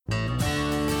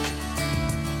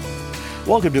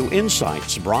Welcome to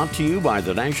Insights, brought to you by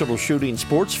the National Shooting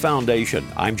Sports Foundation.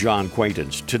 I'm John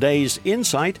Quaintance. Today's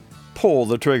Insight, pull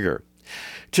the trigger.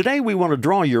 Today we want to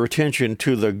draw your attention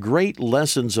to the great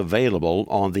lessons available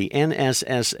on the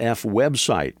NSSF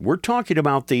website. We're talking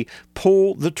about the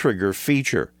Pull the Trigger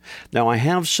feature. Now, I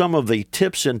have some of the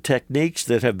tips and techniques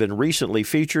that have been recently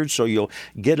featured, so you'll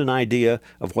get an idea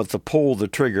of what the Pull the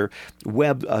Trigger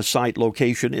website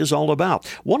location is all about.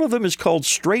 One of them is called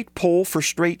Straight Pull for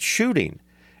Straight Shooting.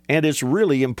 And it's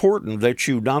really important that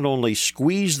you not only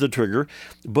squeeze the trigger,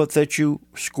 but that you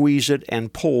squeeze it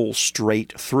and pull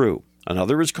straight through.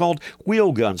 Another is called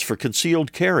Wheel Guns for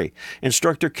Concealed Carry.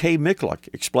 Instructor Kay Mikluk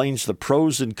explains the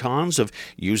pros and cons of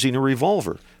using a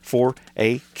revolver for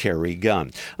a carry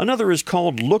gun. Another is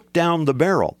called Look Down the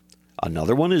Barrel.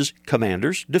 Another one is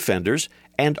Commanders, Defenders,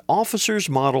 and Officers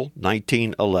Model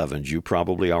 1911s. You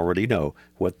probably already know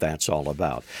what that's all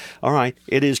about. All right,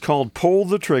 it is called Pull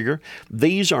the Trigger.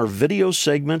 These are video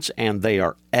segments, and they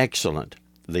are excellent.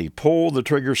 The Pull the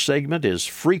Trigger segment is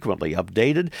frequently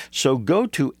updated, so go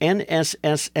to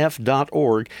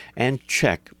nssf.org and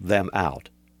check them out.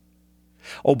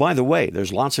 Oh, by the way,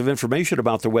 there's lots of information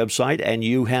about the website, and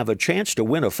you have a chance to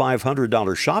win a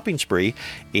 $500 shopping spree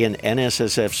in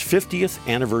NSSF's 50th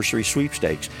anniversary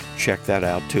sweepstakes. Check that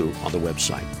out, too, on the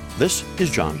website. This is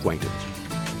John Quaintance.